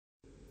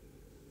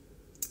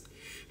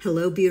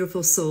Hello,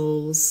 beautiful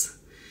souls.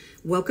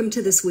 Welcome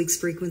to this week's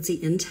Frequency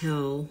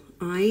Intel.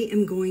 I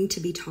am going to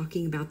be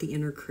talking about the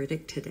inner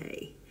critic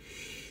today.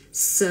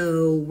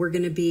 So we're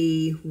going to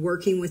be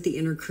working with the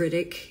inner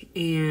critic,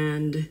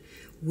 and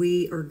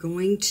we are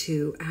going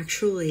to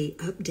actually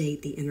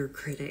update the inner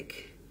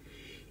critic.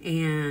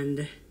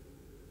 And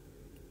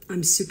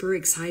I'm super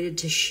excited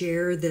to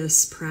share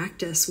this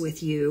practice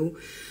with you,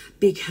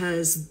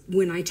 because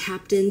when I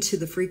tapped into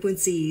the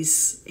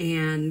frequencies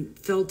and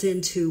felt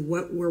into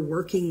what we're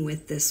working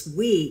with this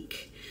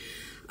week,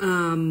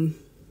 I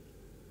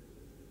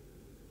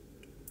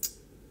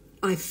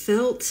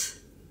felt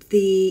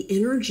the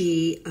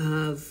energy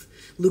of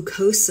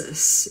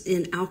leucosis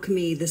in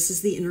alchemy. This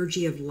is the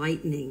energy of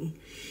lightning.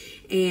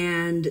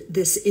 And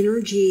this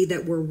energy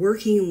that we're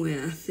working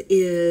with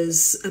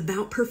is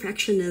about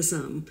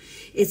perfectionism.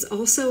 It's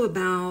also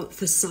about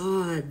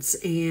facades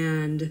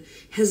and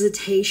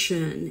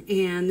hesitation.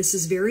 And this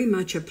is very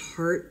much a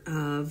part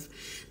of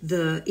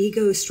the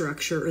ego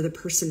structure or the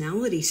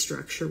personality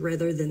structure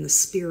rather than the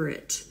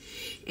spirit.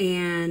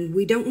 And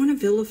we don't want to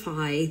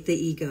vilify the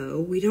ego.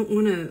 We don't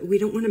want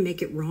to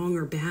make it wrong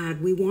or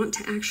bad. We want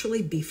to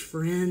actually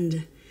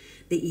befriend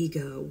the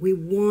ego. We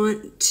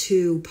want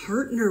to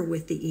partner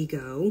with the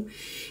ego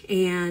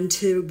and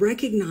to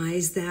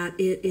recognize that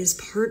it is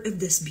part of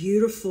this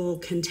beautiful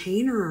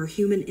container, our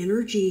human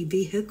energy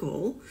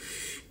vehicle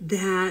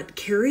that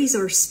carries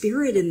our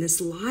spirit in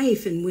this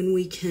life. And when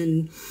we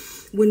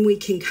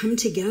can come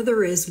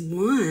together as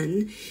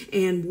one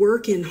and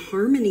work in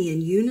harmony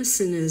and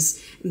unison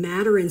as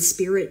matter and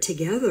spirit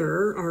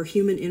together, our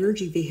human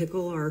energy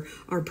vehicle,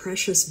 our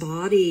precious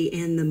body,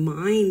 and the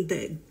mind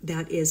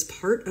that is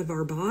part of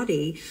our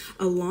body,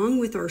 along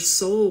with our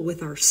soul,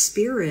 with our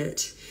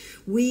spirit,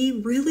 we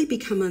really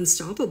become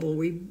unstoppable.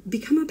 We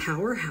become a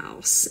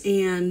powerhouse.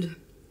 And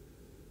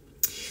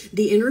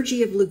the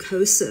energy of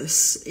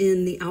leucosis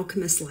in the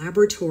alchemist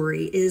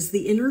laboratory is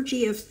the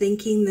energy of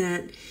thinking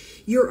that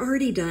you're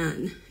already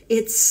done.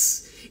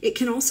 It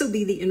can also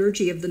be the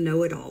energy of the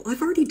know-it-all.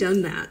 I've already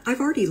done that. I've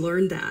already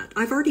learned that.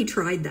 I've already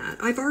tried that.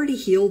 I've already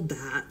healed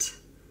that.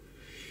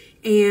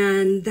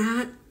 And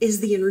that is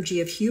the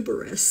energy of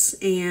hubris.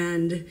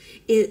 And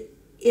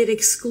it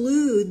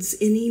excludes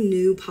any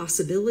new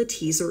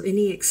possibilities or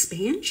any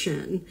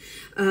expansion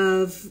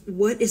of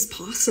what is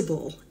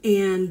possible.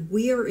 And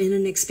we are in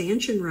an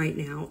expansion right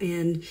now,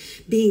 and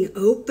being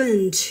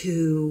open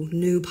to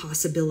new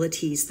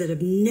possibilities that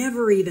have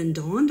never even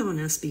dawned on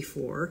us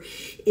before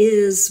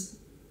is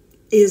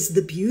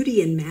the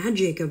beauty and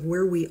magic of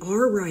where we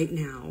are right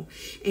now.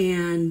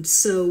 And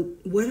so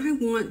what I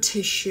want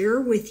to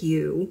share with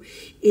you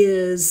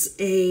is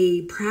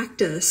a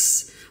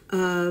practice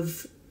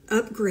of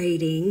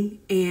upgrading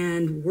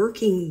and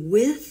working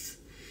with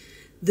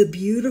the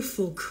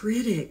beautiful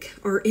critic,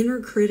 our inner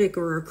critic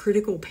or our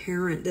critical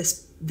parent.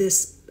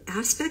 This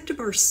aspect of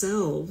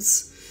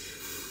ourselves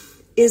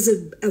is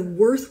a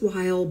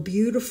worthwhile,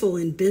 beautiful,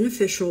 and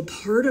beneficial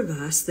part of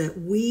us that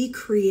we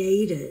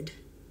created,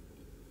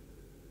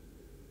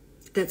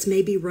 that's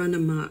maybe run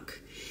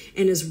amok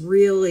and is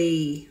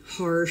really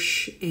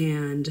harsh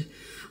and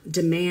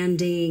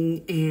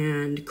demanding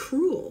and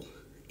cruel.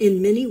 In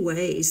many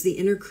ways, the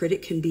inner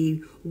critic can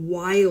be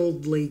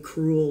wildly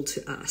cruel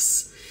to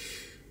us.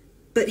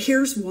 But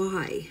here's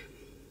why.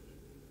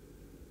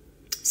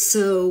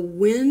 So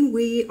when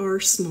we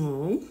are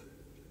small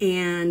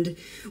and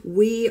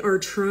we are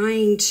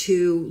trying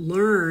to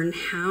learn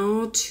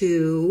how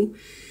to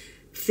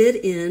fit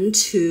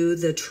into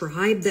the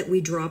tribe that we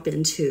drop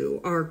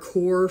into, our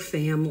core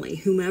family,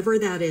 whomever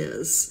that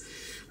is,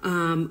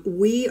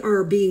 we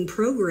are being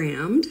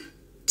programmed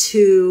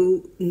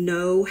to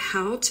know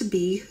how to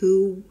be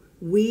who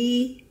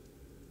we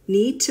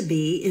need to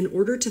be in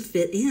order to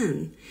fit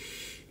in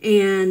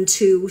and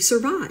to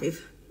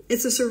survive.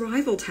 It's a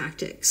survival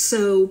tactic.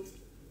 So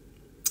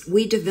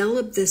we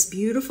develop this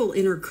beautiful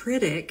inner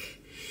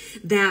critic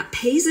that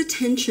pays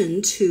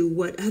attention to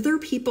what other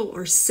people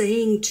are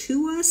saying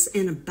to us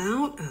and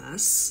about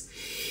us,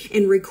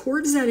 and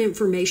records that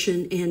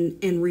information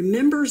and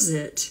remembers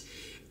it.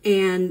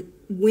 And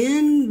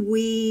when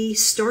we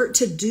start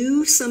to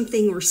do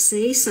something or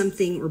say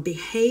something or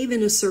behave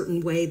in a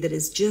certain way that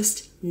is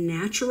just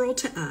natural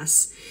to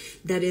us,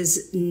 that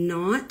is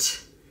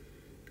not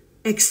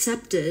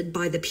accepted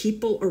by the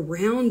people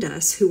around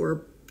us who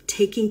are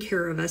taking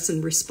care of us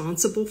and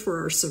responsible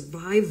for our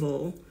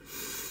survival,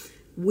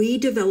 we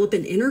develop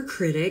an inner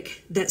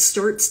critic that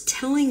starts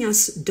telling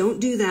us, don't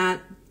do that.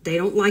 They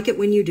don't like it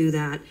when you do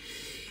that.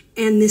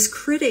 And this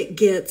critic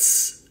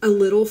gets a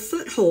little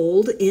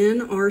foothold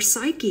in our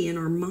psyche, in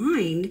our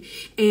mind,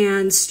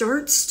 and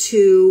starts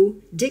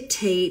to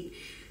dictate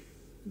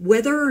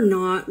whether or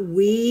not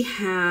we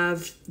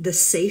have the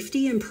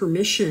safety and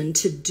permission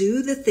to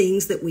do the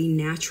things that we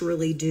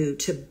naturally do,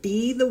 to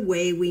be the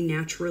way we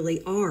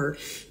naturally are,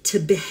 to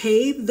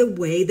behave the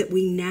way that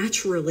we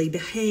naturally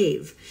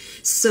behave.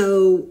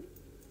 So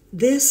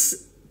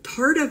this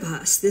part of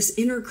us, this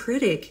inner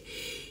critic,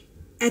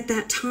 at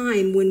that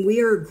time when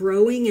we are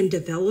growing and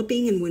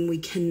developing and when we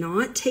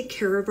cannot take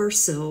care of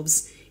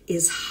ourselves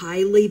is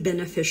highly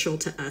beneficial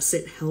to us.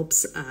 It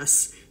helps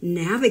us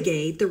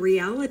navigate the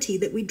reality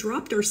that we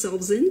dropped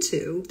ourselves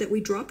into, that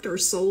we dropped our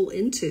soul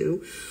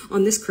into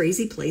on this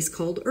crazy place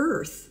called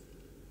Earth.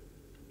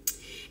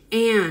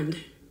 And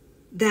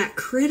that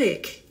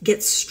critic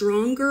gets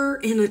stronger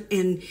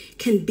and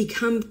can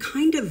become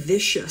kind of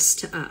vicious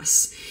to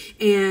us.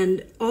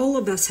 And all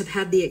of us have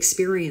had the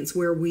experience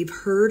where we've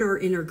heard our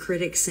inner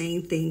critic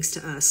saying things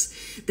to us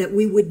that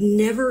we would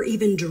never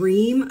even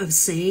dream of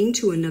saying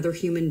to another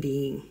human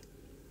being.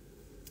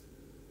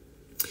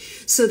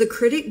 So the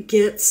critic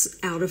gets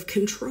out of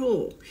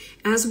control.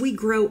 As we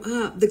grow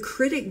up, the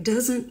critic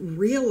doesn't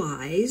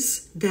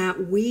realize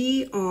that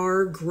we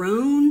are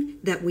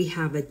grown, that we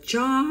have a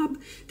job,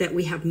 that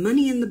we have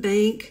money in the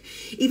bank,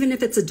 even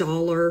if it's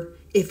 $1,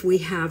 if we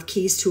have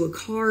keys to a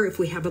car, if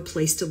we have a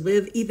place to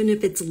live, even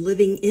if it's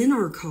living in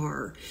our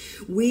car,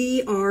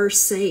 we are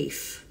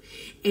safe.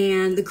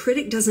 And the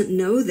critic doesn't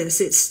know this.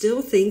 It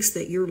still thinks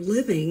that you're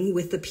living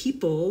with the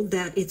people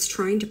that it's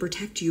trying to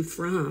protect you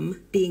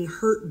from being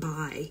hurt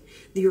by.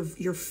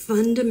 Your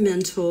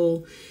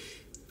fundamental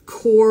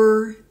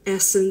core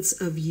essence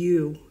of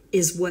you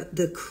is what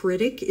the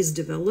critic is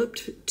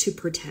developed to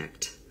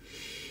protect.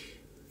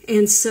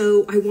 And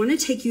so I want to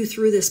take you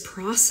through this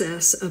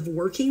process of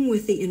working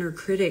with the inner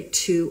critic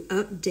to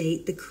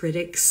update the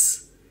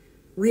critic's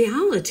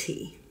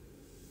reality.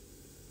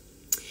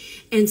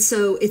 And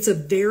so it's a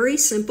very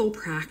simple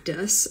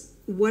practice.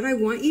 What I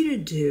want you to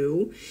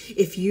do,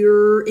 if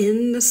you're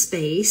in the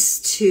space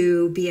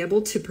to be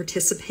able to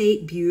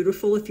participate,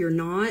 beautiful. If you're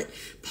not,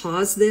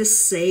 pause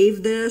this,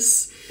 save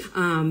this,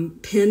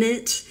 pin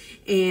it,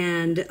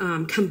 and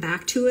come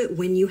back to it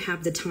when you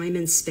have the time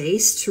and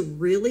space to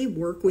really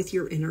work with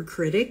your inner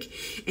critic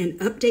and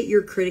update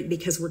your critic,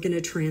 because we're going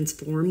to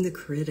transform the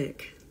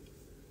critic.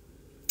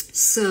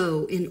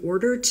 So in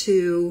order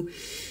to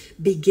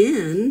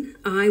begin,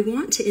 I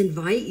want to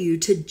invite you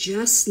to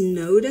just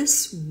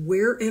notice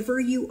wherever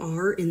you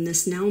are in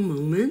this now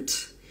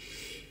moment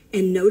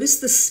and notice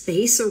the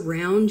space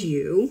around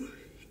you.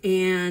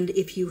 And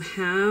if you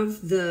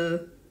have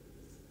the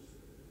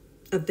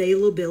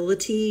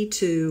availability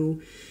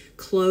to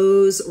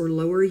close or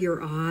lower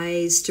your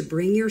eyes, to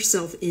bring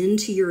yourself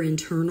into your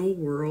internal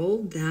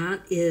world,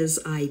 that is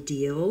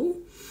ideal.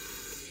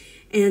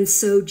 And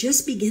so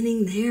just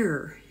beginning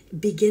there,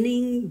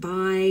 beginning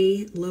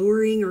by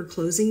lowering or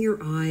closing your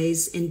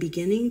eyes and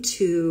beginning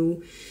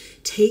to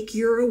take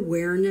your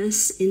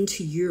awareness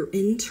into your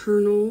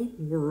internal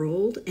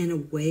world and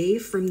away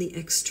from the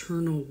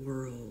external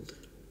world.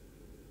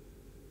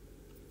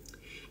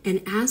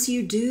 And as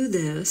you do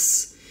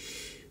this,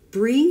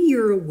 bring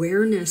your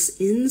awareness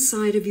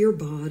inside of your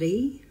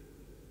body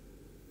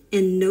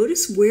and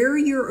notice where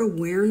your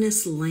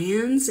awareness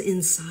lands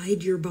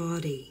inside your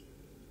body.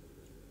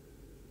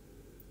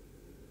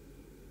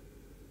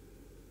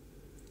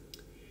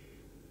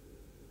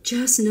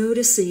 Just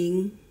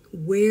noticing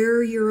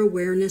where your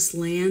awareness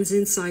lands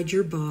inside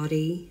your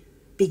body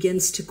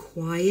begins to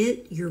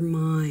quiet your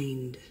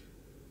mind.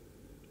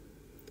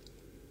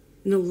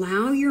 And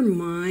allow your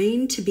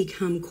mind to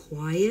become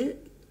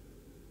quiet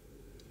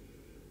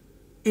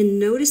and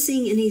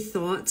noticing any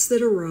thoughts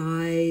that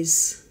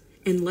arise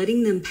and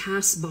letting them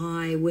pass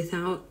by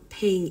without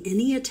paying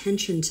any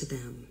attention to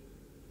them.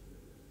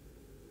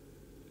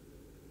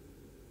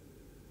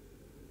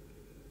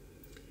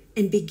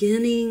 And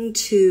beginning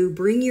to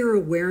bring your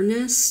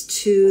awareness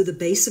to the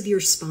base of your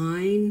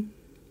spine,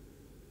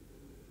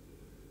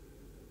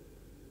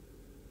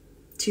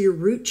 to your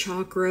root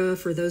chakra,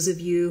 for those of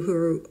you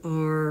who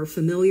are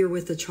familiar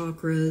with the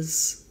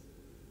chakras,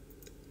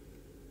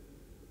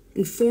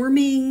 and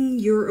forming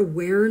your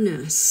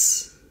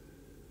awareness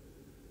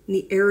in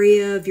the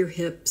area of your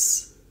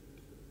hips.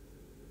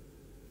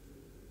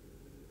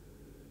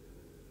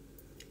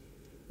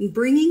 And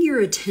bringing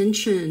your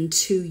attention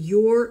to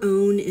your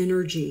own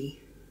energy.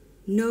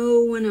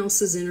 No one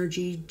else's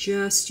energy,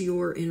 just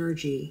your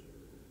energy.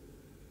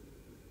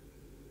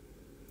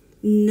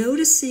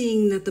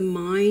 Noticing that the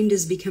mind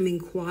is becoming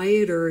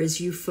quieter as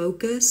you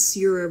focus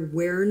your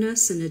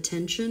awareness and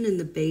attention in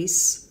the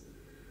base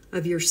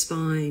of your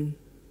spine.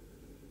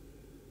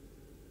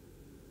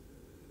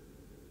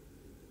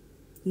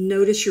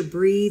 Notice your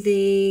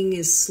breathing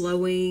is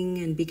slowing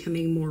and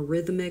becoming more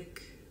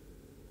rhythmic.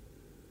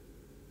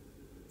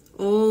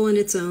 All on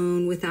its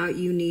own without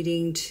you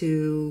needing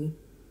to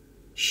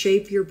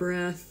shape your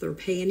breath or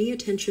pay any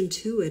attention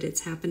to it.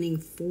 It's happening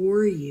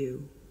for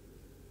you.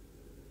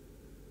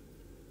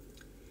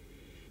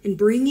 And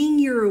bringing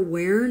your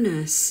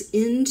awareness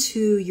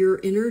into your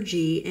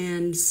energy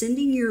and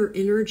sending your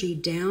energy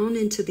down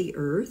into the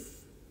earth.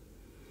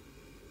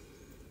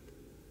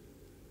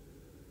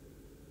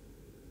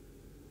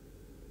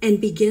 And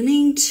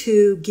beginning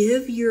to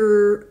give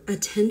your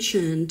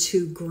attention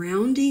to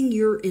grounding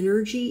your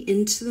energy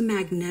into the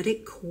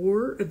magnetic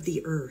core of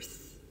the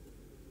earth.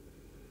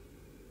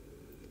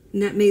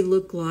 And that may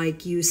look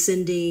like you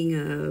sending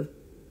a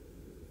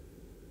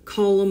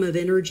column of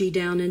energy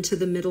down into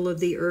the middle of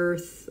the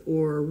earth,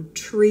 or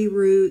tree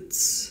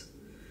roots,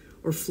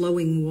 or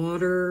flowing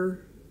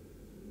water.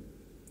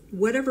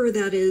 Whatever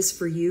that is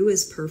for you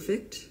is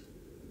perfect.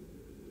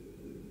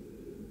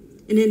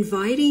 And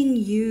inviting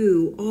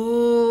you,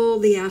 all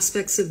the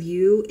aspects of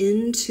you,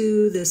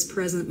 into this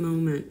present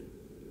moment.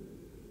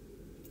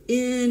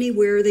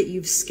 Anywhere that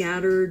you've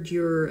scattered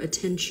your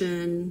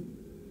attention,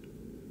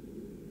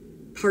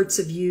 parts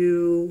of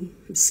you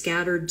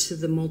scattered to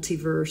the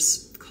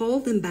multiverse, call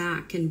them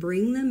back and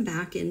bring them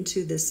back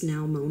into this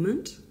now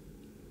moment.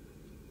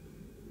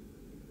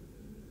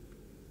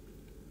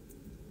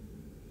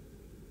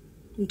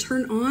 And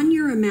turn on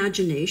your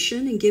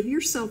imagination and give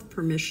yourself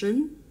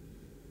permission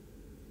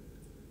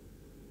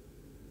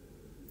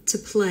to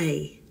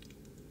play,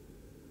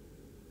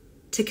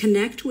 to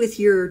connect with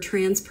your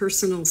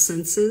transpersonal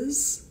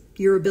senses,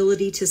 your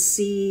ability to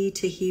see,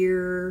 to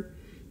hear,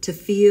 to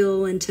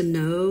feel, and to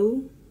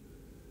know.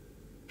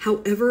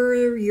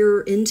 However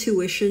your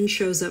intuition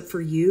shows up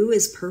for you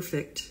is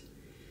perfect.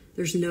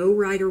 There's no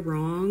right or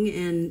wrong,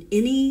 and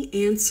any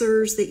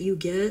answers that you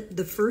get,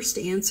 the first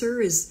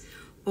answer is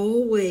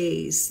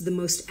always the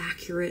most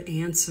accurate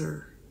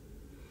answer.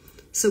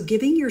 So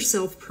giving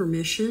yourself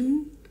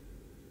permission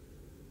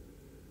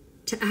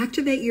to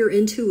activate your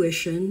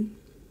intuition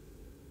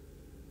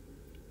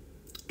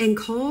and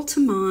call to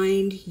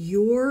mind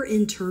your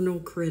internal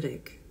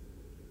critic.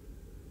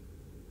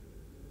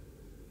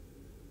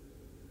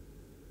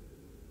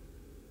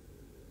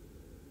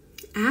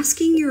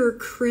 Asking your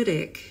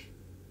critic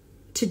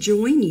to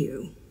join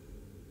you.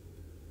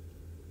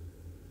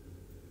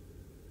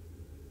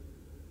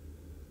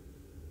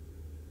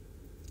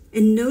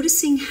 And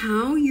noticing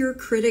how your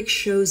critic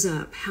shows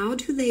up. How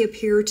do they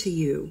appear to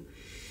you?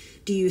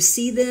 Do you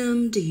see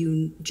them? Do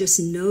you just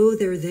know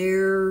they're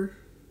there?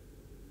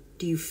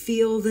 Do you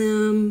feel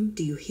them?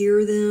 Do you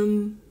hear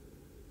them?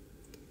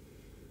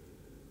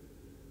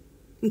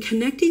 And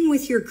connecting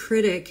with your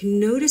critic,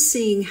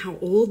 noticing how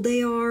old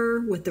they are,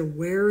 what they're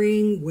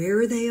wearing,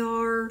 where they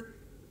are.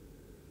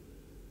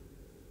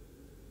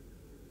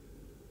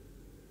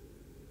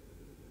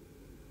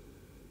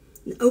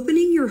 And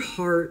opening your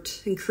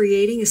heart and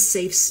creating a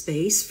safe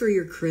space for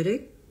your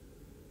critic.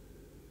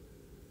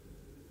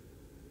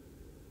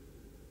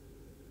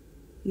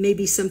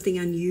 Maybe something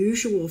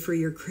unusual for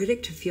your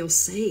critic to feel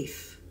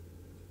safe.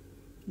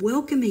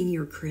 Welcoming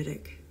your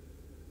critic.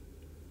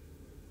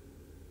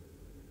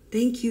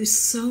 Thank you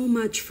so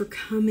much for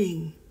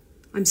coming.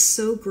 I'm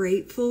so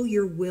grateful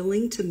you're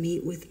willing to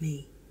meet with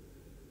me.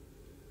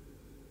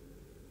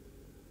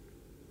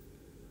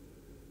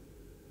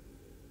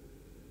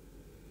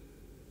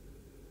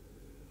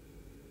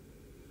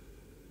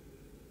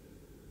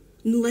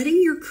 And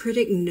letting your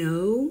critic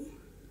know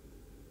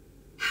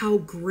how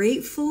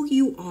grateful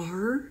you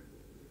are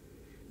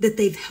that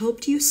they've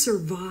helped you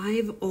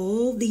survive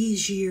all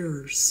these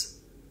years.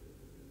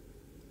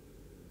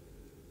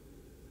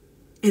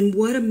 And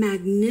what a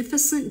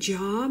magnificent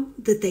job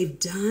that they've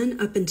done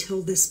up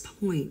until this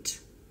point.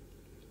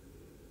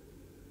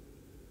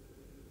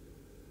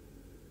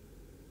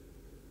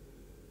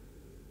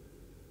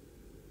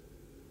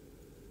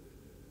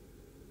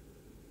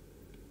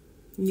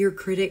 Your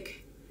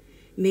critic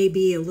may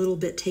be a little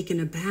bit taken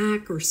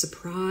aback or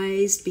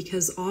surprised,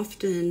 because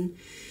often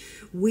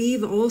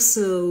we've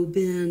also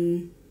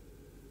been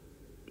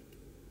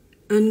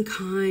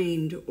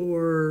unkind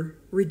or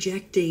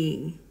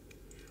rejecting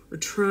or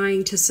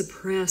trying to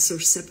suppress or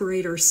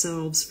separate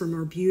ourselves from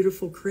our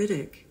beautiful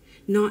critic,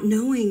 not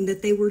knowing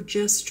that they were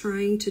just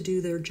trying to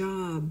do their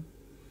job.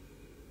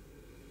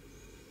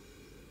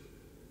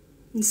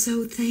 And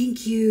so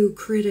thank you,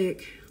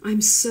 critic.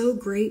 I'm so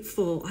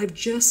grateful. I've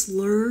just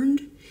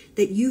learned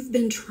that you've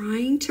been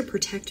trying to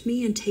protect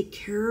me and take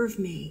care of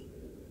me.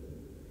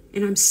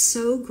 And I'm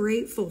so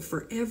grateful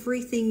for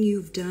everything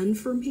you've done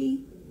for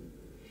me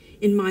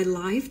in my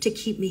life to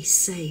keep me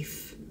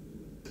safe.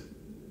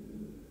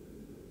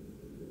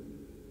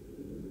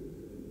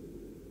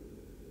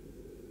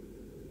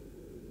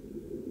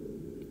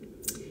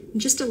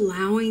 And just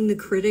allowing the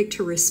critic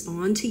to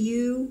respond to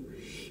you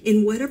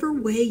in whatever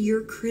way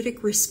your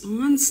critic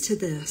responds to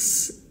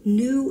this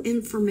new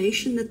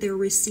information that they're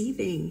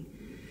receiving.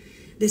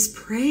 This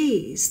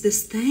praise,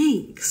 this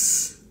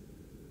thanks.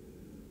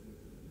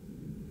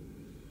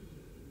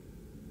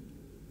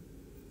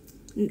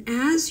 And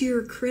as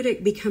your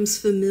critic becomes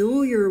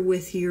familiar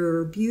with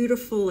your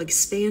beautiful,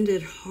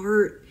 expanded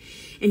heart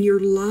and your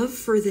love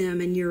for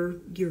them and your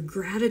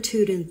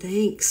gratitude and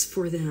thanks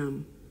for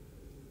them,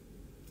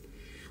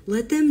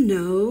 let them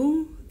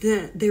know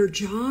that their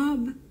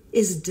job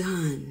is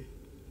done.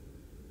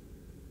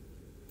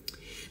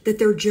 That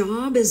their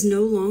job is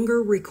no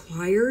longer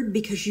required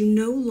because you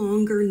no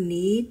longer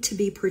need to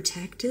be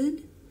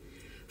protected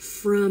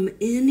from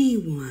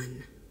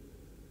anyone.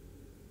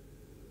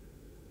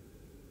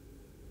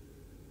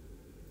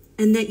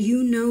 And that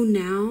you know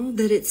now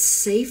that it's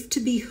safe to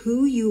be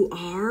who you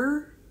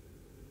are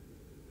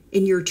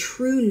in your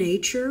true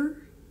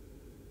nature,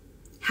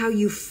 how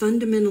you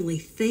fundamentally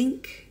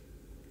think,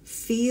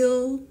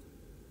 feel,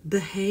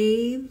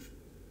 behave,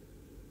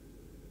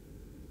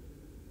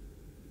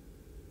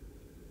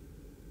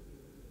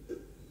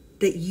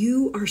 that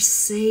you are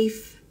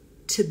safe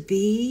to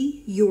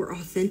be your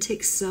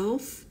authentic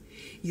self,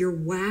 your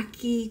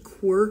wacky,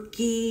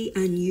 quirky,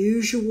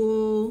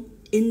 unusual,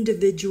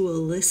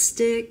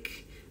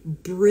 individualistic,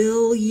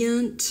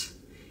 brilliant,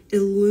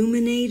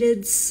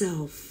 illuminated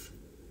self.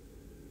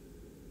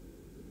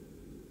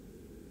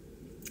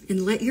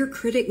 And let your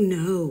critic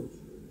know.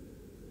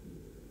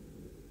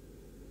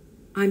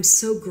 I'm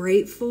so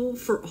grateful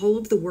for all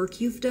of the work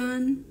you've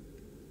done.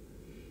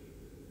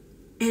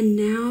 And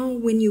now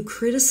when you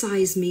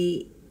criticize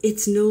me,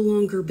 it's no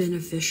longer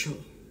beneficial.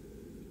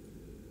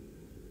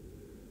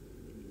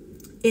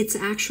 It's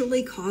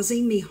actually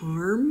causing me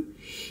harm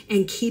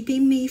and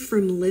keeping me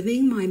from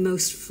living my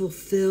most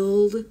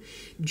fulfilled,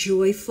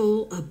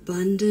 joyful,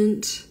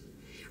 abundant,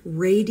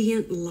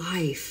 radiant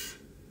life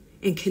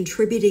and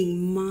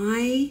contributing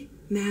my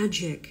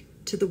magic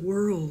to the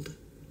world.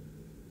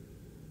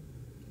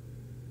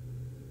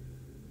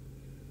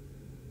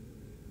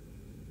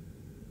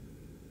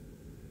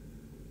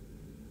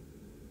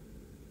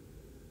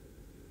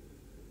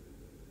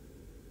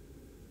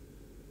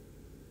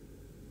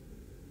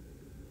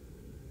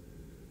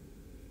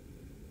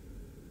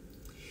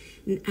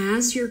 And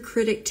as your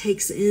critic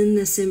takes in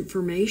this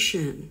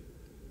information,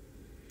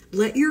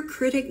 let your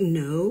critic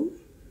know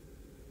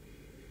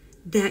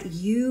that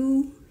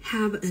you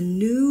have a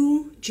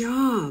new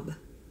job,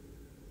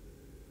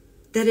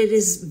 that it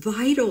is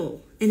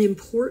vital and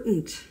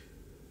important,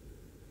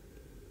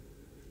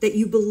 that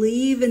you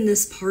believe in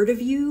this part of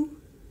you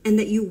and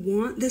that you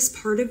want this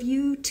part of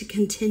you to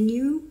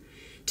continue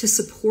to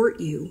support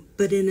you,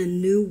 but in a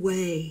new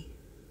way.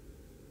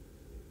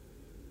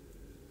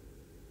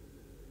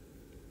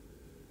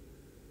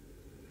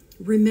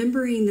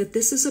 Remembering that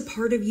this is a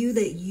part of you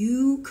that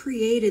you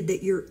created,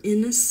 that your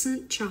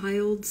innocent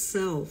child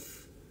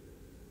self,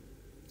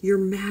 your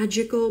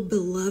magical,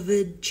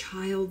 beloved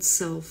child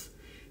self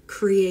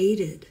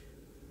created.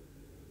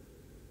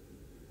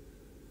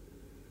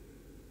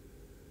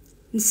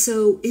 And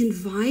so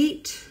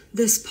invite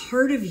this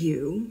part of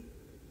you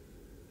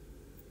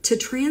to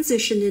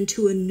transition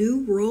into a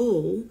new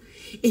role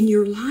in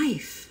your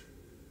life.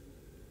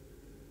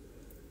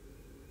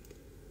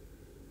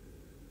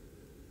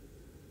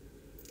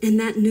 And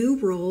that new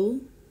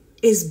role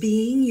is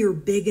being your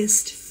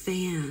biggest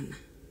fan,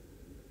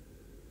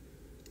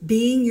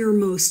 being your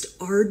most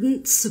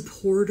ardent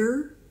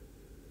supporter,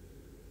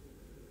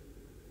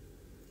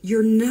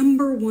 your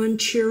number one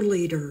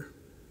cheerleader.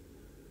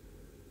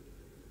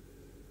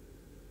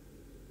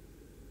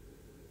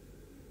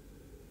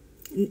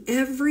 And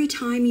every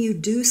time you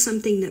do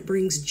something that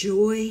brings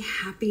joy,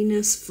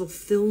 happiness,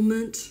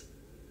 fulfillment,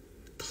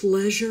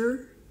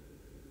 pleasure,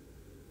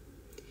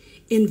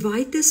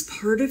 invite this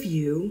part of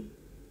you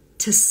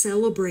to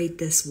celebrate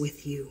this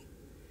with you,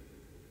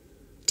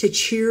 to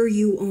cheer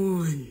you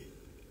on,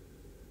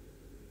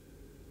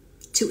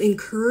 to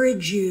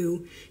encourage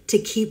you to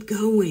keep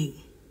going.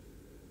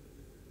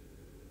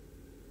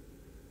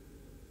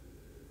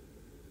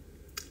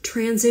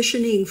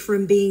 Transitioning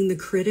from being the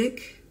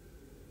critic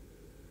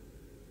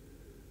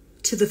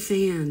to the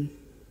fan,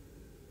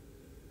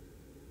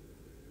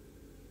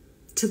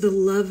 to the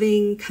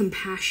loving,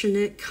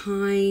 compassionate,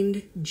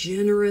 kind,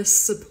 generous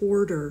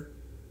supporter,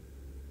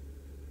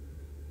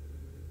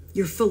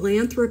 your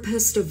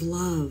philanthropist of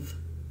love.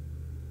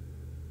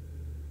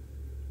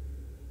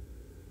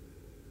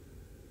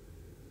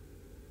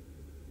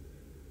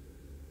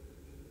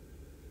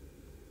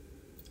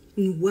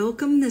 And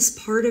welcome this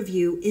part of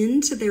you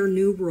into their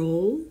new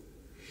role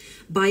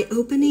by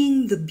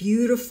opening the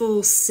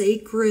beautiful,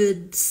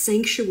 sacred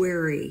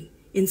sanctuary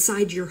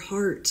inside your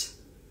heart.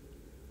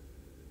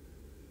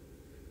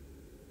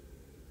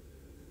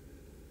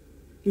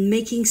 And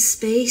making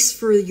space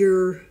for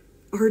your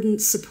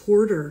ardent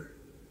supporter,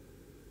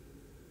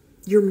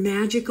 your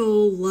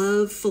magical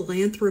love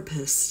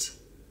philanthropist,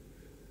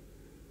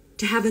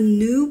 to have a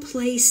new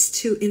place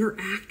to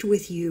interact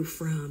with you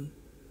from,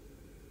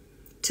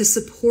 to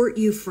support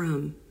you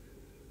from,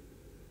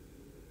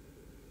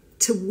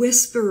 to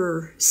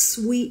whisper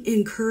sweet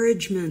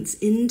encouragements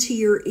into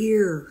your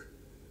ear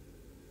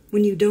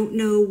when you don't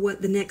know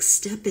what the next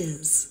step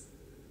is.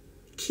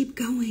 Keep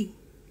going.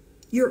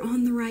 You're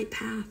on the right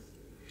path.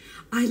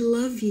 I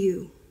love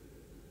you.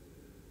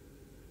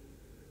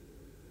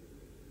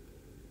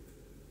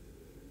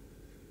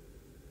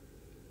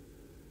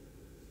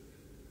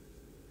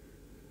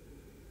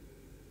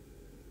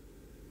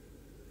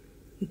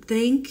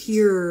 Thank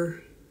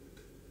your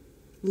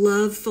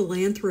love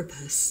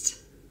philanthropist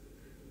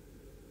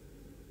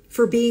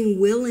for being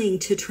willing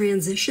to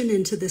transition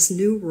into this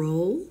new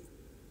role.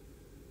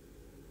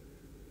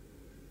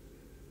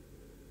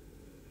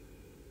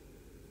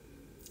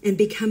 And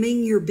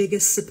becoming your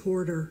biggest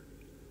supporter.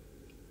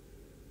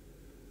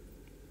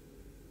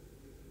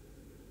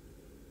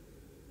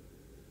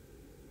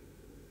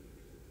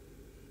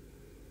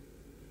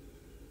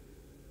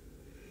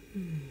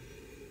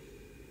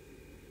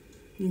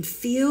 And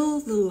feel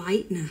the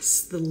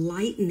lightness, the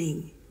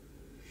lightening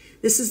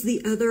This is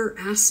the other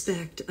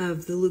aspect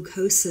of the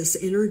leucosis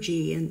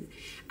energy and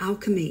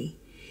alchemy,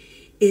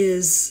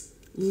 is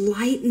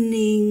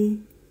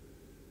lightening,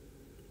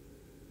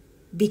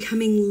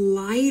 becoming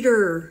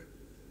lighter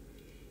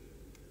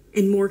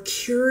and more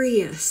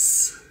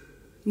curious,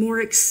 more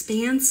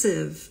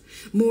expansive,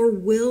 more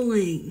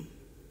willing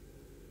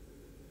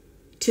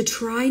to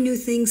try new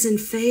things and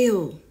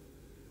fail,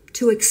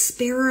 to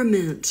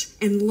experiment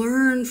and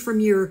learn from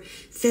your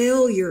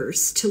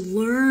failures, to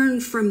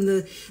learn from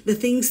the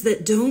things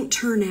that don't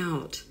turn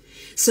out,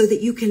 so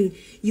that you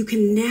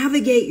can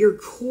navigate your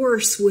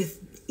course with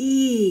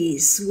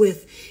ease,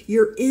 with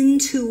your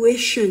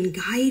intuition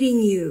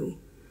guiding you.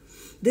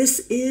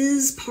 This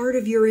is part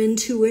of your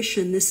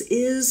intuition. This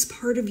is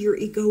part of your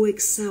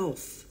egoic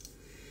self.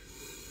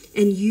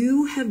 And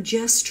you have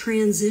just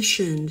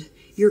transitioned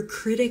your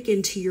critic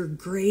into your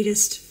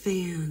greatest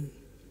fan.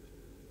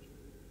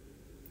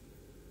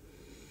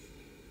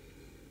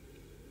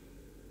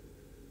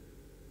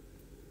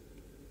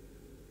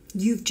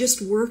 You've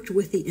just worked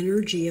with the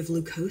energy of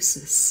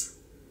leucosis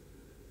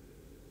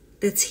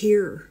that's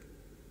here,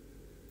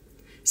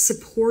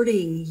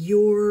 supporting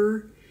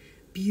your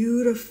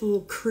beautiful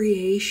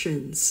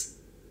creations,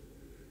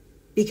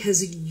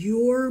 because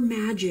your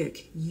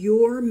magic,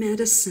 your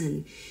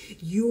medicine,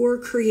 your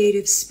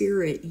creative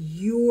spirit,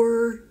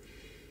 your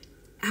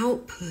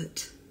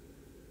output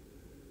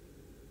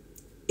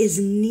is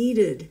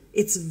needed.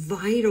 It's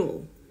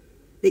vital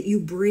that you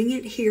bring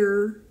it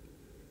here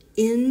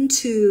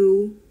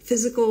into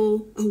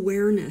physical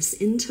awareness,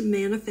 into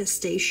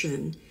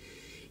manifestation,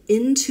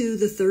 into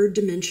the third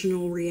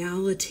dimensional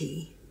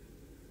reality,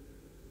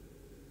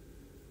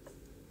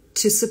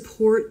 to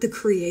support the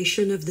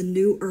creation of the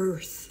new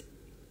earth,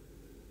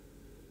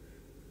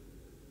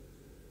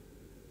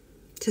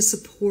 to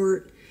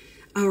support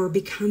our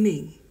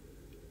becoming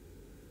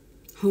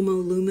homo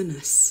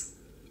luminous,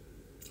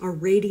 our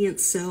radiant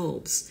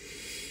selves.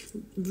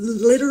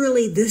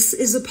 Literally, this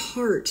is a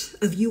part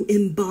of you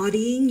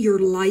embodying your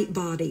light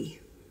body.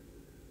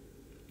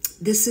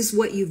 This is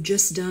what you've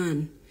just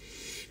done.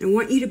 I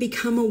want you to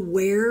become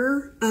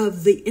aware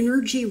of the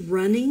energy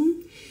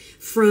running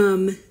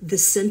from the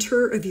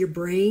center of your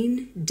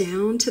brain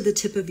down to the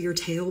tip of your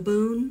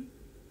tailbone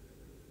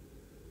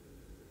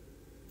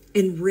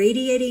and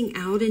radiating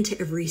out into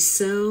every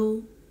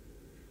cell,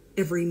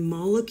 every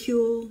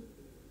molecule,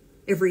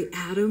 every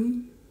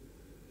atom,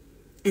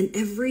 and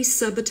every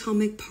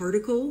subatomic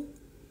particle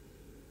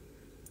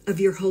of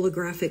your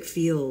holographic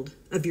field,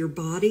 of your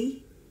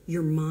body,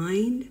 your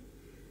mind,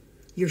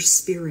 your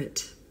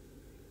spirit.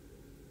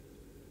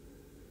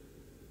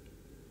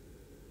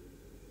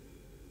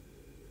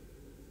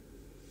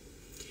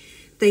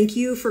 Thank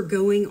you for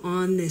going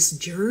on this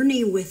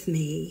journey with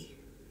me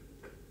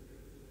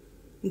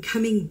and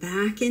coming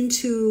back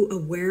into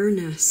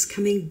awareness,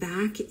 coming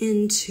back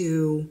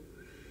into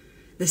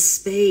the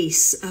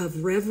space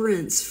of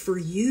reverence for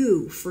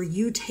you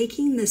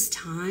taking this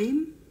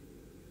time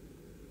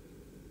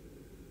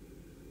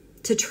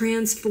to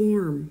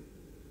transform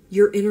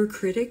your inner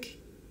critic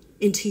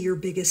into your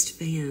biggest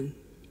fan.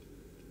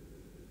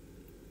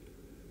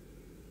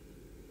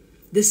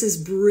 This is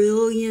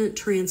brilliant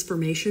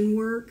transformation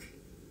work.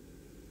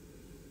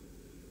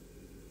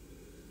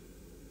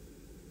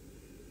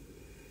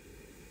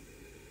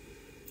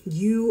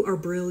 You are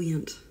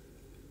brilliant.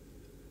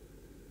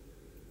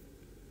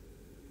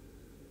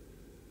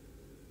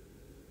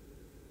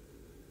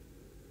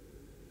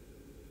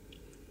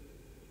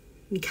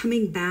 And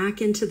coming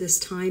back into this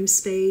time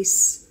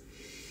space,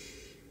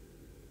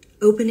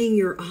 opening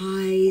your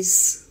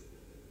eyes,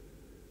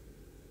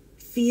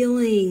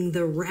 feeling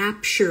the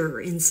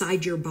rapture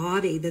inside your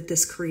body that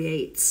this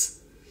creates.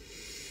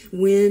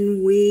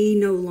 When we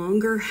no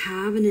longer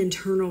have an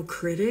internal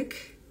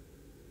critic,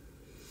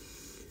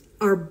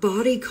 our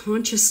body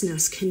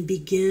consciousness can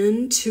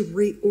begin to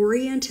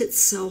reorient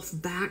itself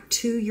back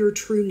to your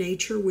true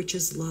nature, which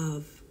is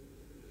love.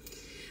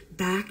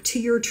 Back to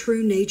your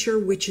true nature,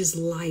 which is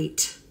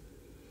light.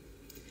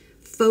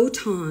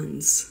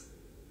 Photons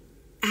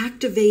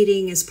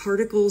activating as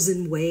particles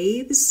and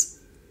waves,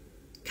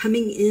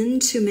 coming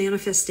into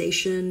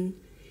manifestation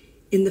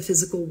in the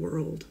physical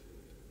world.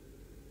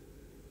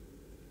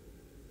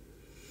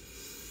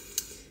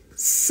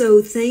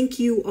 So thank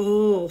you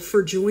all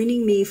for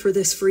joining me for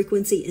this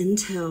frequency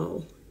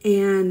intel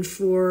and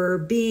for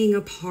being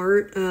a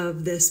part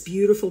of this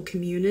beautiful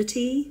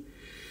community.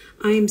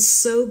 I am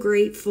so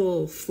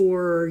grateful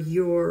for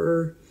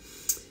your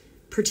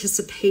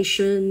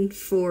participation,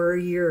 for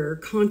your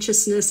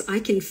consciousness. I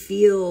can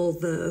feel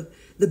the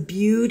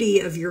beauty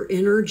of your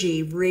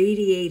energy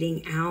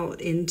radiating out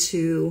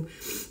into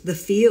the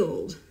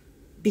field,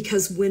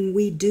 because when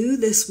we do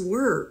this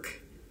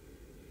work,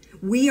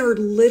 we are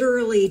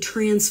literally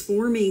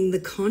transforming the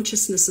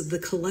consciousness of the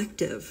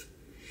collective.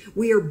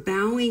 We are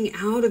bowing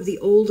out of the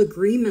old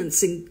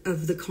agreements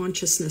of the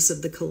consciousness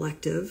of the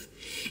collective,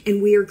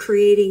 and we are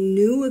creating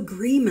new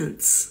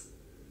agreements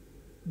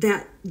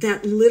that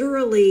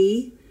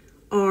literally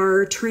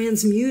are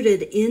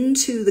transmuted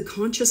into the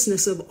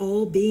consciousness of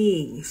all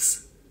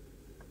beings.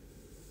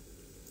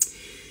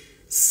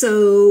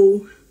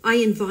 So I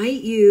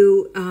invite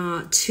you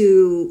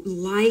to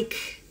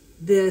like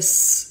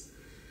this,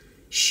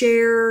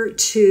 share,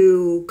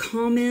 to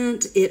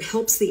comment. It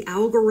helps the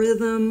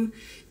algorithm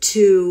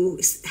to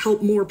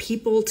help more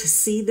people to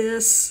see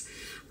this.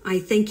 I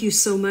thank you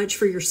so much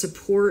for your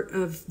support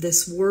of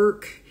this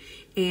work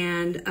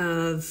and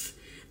of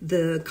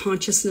the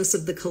consciousness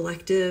of the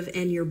collective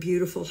and your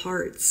beautiful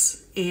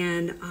hearts.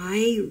 And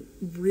I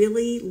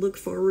really look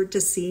forward to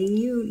seeing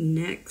you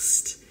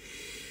next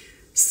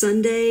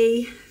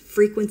Sunday.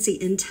 Frequency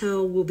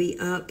Intel will be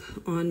up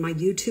on my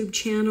YouTube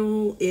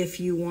channel if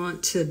you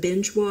want to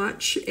binge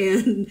watch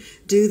and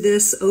do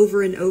this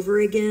over and over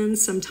again.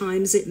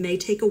 Sometimes it may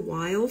take a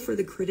while for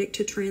the critic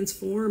to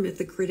transform if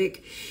the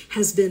critic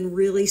has been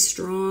really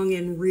strong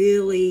and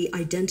really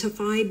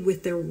identified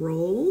with their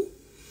role.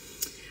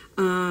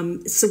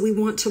 So we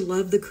want to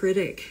love the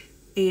critic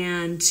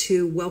and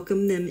to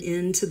welcome them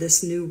into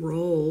this new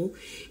role.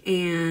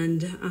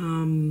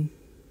 And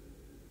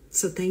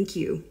so thank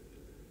you.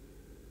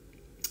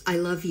 I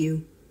love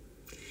you,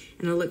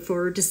 and I look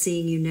forward to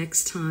seeing you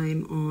next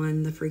time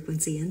on the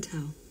Frequency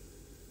Intel.